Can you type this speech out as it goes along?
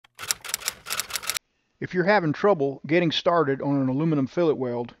If you're having trouble getting started on an aluminum fillet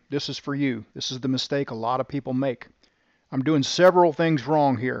weld, this is for you. This is the mistake a lot of people make. I'm doing several things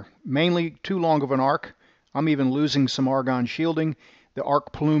wrong here. Mainly too long of an arc. I'm even losing some argon shielding. The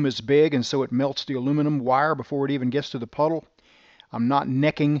arc plume is big and so it melts the aluminum wire before it even gets to the puddle. I'm not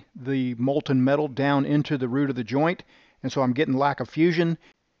necking the molten metal down into the root of the joint, and so I'm getting lack of fusion,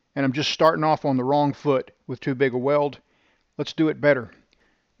 and I'm just starting off on the wrong foot with too big a weld. Let's do it better.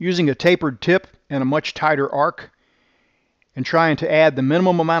 Using a tapered tip and a much tighter arc, and trying to add the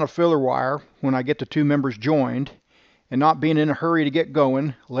minimum amount of filler wire when I get the two members joined, and not being in a hurry to get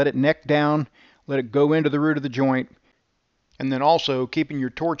going. Let it neck down, let it go into the root of the joint, and then also keeping your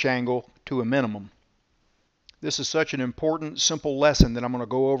torch angle to a minimum. This is such an important, simple lesson that I'm going to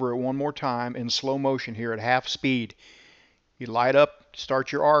go over it one more time in slow motion here at half speed. You light up,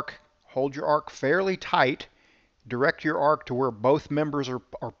 start your arc, hold your arc fairly tight, direct your arc to where both members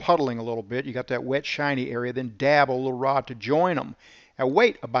are puddling a little bit. You got that wet, shiny area, then dab a little rod to join them. Now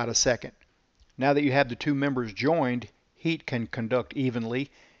wait about a second. Now that you have the two members joined, heat can conduct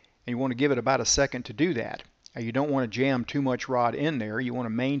evenly, and you want to give it about a second to do that. Now you don't want to jam too much rod in there. You want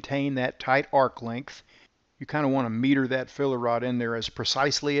to maintain that tight arc length. You kind of want to meter that filler rod in there as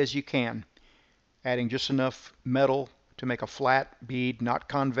precisely as you can, adding just enough metal to make a flat bead, not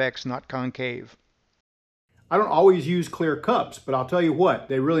convex, not concave. I don't always use clear cups, but I'll tell you what,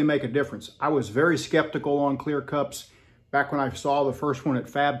 they really make a difference. I was very skeptical on clear cups. Back when I saw the first one at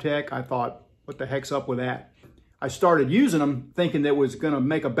FabTech, I thought, what the heck's up with that? I started using them thinking that it was going to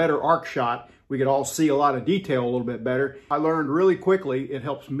make a better arc shot. We could all see a lot of detail a little bit better. I learned really quickly it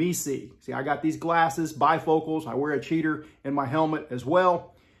helps me see. See, I got these glasses, bifocals. I wear a cheater in my helmet as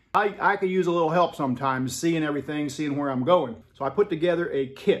well. I could use a little help sometimes seeing everything, seeing where I'm going. So I put together a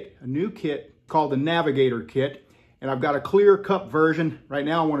kit, a new kit called the Navigator Kit. And I've got a clear cup version. Right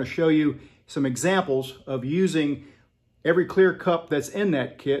now I want to show you some examples of using every clear cup that's in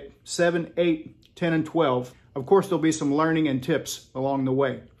that kit, 7, 8, 10, and 12. Of course, there'll be some learning and tips along the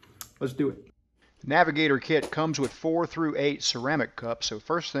way. Let's do it. The Navigator kit comes with 4 through 8 ceramic cups. So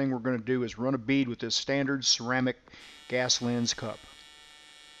first thing we're going to do is run a bead with this standard ceramic gas lens cup.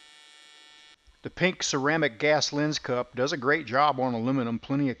 The pink ceramic gas lens cup does a great job on aluminum,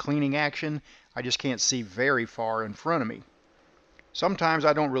 plenty of cleaning action. I just can't see very far in front of me. Sometimes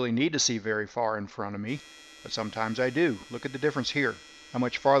I don't really need to see very far in front of me, but sometimes I do. Look at the difference here. How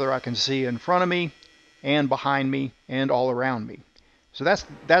much farther I can see in front of me and behind me and all around me. So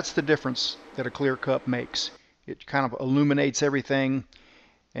that's the difference that a clear cup makes. It kind of illuminates everything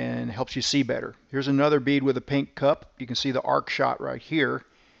and helps you see better. Here's another bead with a pink cup. You can see the arc shot right here.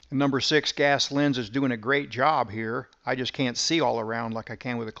 The number 6 gas lens is doing a great job here. I just can't see all around like I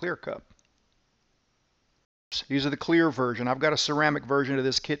can with a clear cup. These are the clear version. I've got a ceramic version of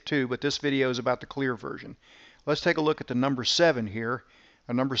this kit too, but this video is about the clear version. Let's take a look at the number 7 here.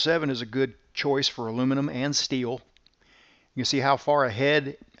 A number 7 is a good choice for aluminum and steel. You can see how far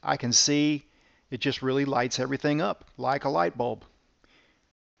ahead I can see. It just really lights everything up like a light bulb.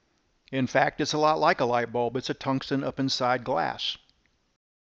 In fact, it's a lot like a light bulb. It's a tungsten up inside glass.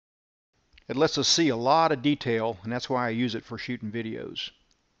 It lets us see a lot of detail, and that's why I use it for shooting videos.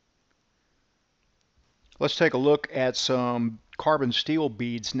 Let's take a look at some carbon steel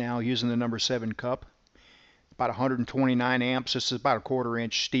beads now using the number 7 cup. About 129 amps. This is about a 1/4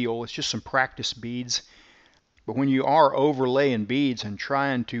 inch steel. It's just some practice beads. But when you are overlaying beads and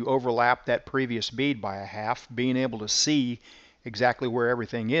trying to overlap that previous bead by a half, being able to see exactly where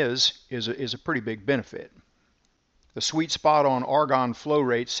everything is a pretty big benefit. The sweet spot on argon flow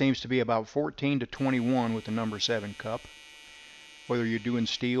rate seems to be about 14 to 21 with the number 7 cup, whether you're doing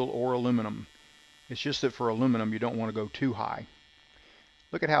steel or aluminum. It's just that for aluminum you don't want to go too high.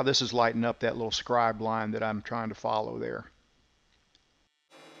 Look at how this is lighting up that little scribe line that I'm trying to follow there.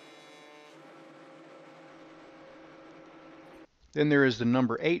 Then there is the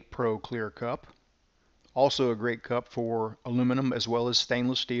number 8 Pro Clear Cup, also a great cup for aluminum as well as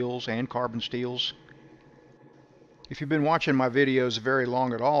stainless steels and carbon steels. If you've been watching my videos very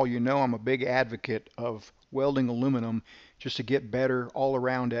long at all, you know I'm a big advocate of welding aluminum just to get better all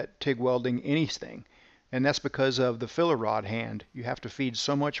around at TIG welding anything. And that's because of the filler rod hand. You have to feed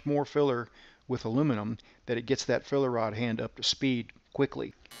so much more filler with aluminum that it gets that filler rod hand up to speed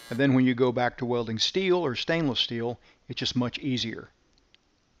quickly. And then when you go back to welding steel or stainless steel, it's just much easier.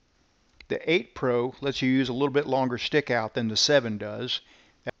 The 8 Pro lets you use a little bit longer stick out than the 7 does.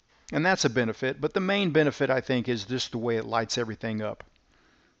 And that's a benefit, but the main benefit I think is just the way it lights everything up.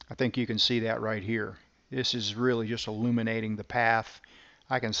 I think you can see that right here. This is really just illuminating the path.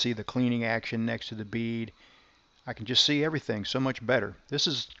 I can see the cleaning action next to the bead. I can just see everything so much better. This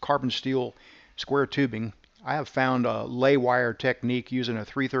is carbon steel square tubing. I have found a lay wire technique using a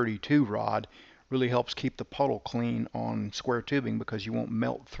 332 rod really helps keep the puddle clean on square tubing because you won't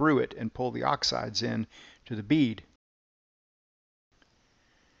melt through it and pull the oxides in to the bead.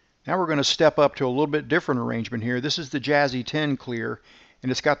 Now we're going to step up to a little bit different arrangement here. This is the Jazzy 10 clear,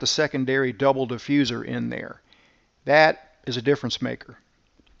 and it's got the secondary double diffuser in there. That is a difference maker,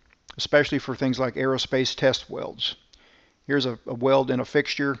 especially for things like aerospace test welds. Here's a weld in a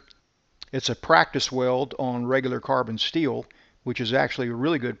fixture. It's a practice weld on regular carbon steel, which is actually a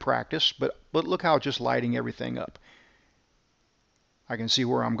really good practice, but look how it's just lighting everything up. I can see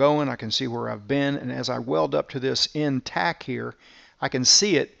where I'm going, I can see where I've been, and as I weld up to this end tack here, I can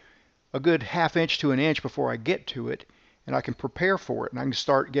see it a good ½ inch to an inch before I get to it, and I can prepare for it, and I can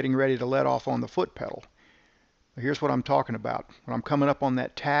start getting ready to let off on the foot pedal. But here's what I'm talking about. When I'm coming up on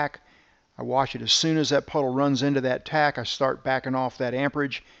that tack, I watch it. As soon as that puddle runs into that tack, I start backing off that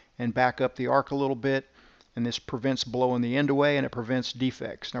amperage and back up the arc a little bit, and this prevents blowing the end away and it prevents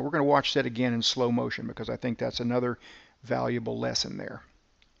defects. Now we're going to watch that again in slow motion because I think that's another valuable lesson there.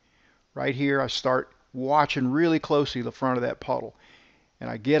 Right here I start watching really closely the front of that puddle, and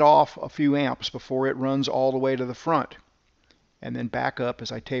I get off a few amps before it runs all the way to the front, and then back up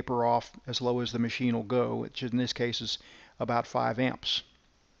as I taper off as low as the machine will go, which in this case is about 5 amps.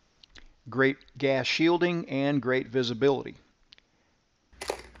 Great gas shielding and great visibility.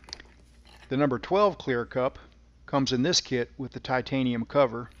 The number 12 clear cup comes in this kit with the titanium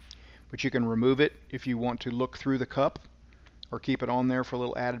cover, but you can remove it if you want to look through the cup or keep it on there for a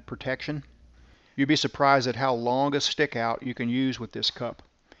little added protection. You'd be surprised at how long a stick out you can use with this cup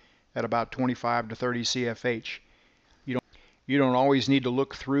at about 25 to 30 CFH. You don't always need to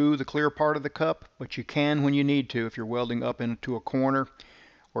look through the clear part of the cup, but you can when you need to if you're welding up into a corner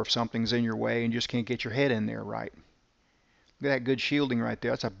or if something's in your way and just can't get your head in there right. Look at that good shielding right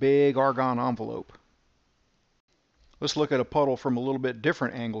there. That's a big argon envelope. Let's look at a puddle from a little bit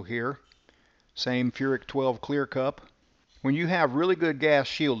different angle here. Same Furic 12 clear cup. When you have really good gas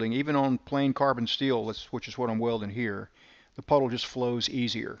shielding, even on plain carbon steel, which is what I'm welding here, the puddle just flows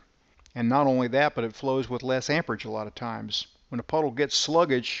easier. And not only that, but it flows with less amperage a lot of times. When a puddle gets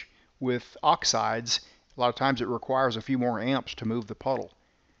sluggish with oxides, a lot of times it requires a few more amps to move the puddle.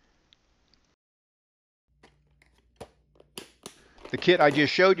 The kit I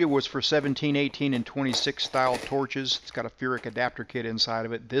just showed you was for 17, 18, and 26 style torches. It's got a Furic adapter kit inside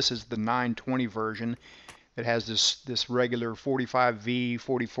of it. This is the 920 version. It has this regular 45V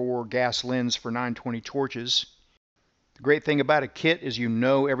 44 gas lens for 920 torches. The great thing about a kit is you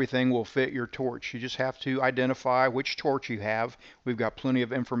know everything will fit your torch. You just have to identify which torch you have. We've got plenty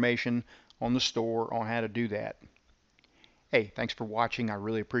of information on the store on how to do that. Hey, thanks for watching. I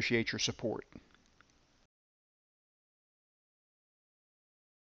really appreciate your support.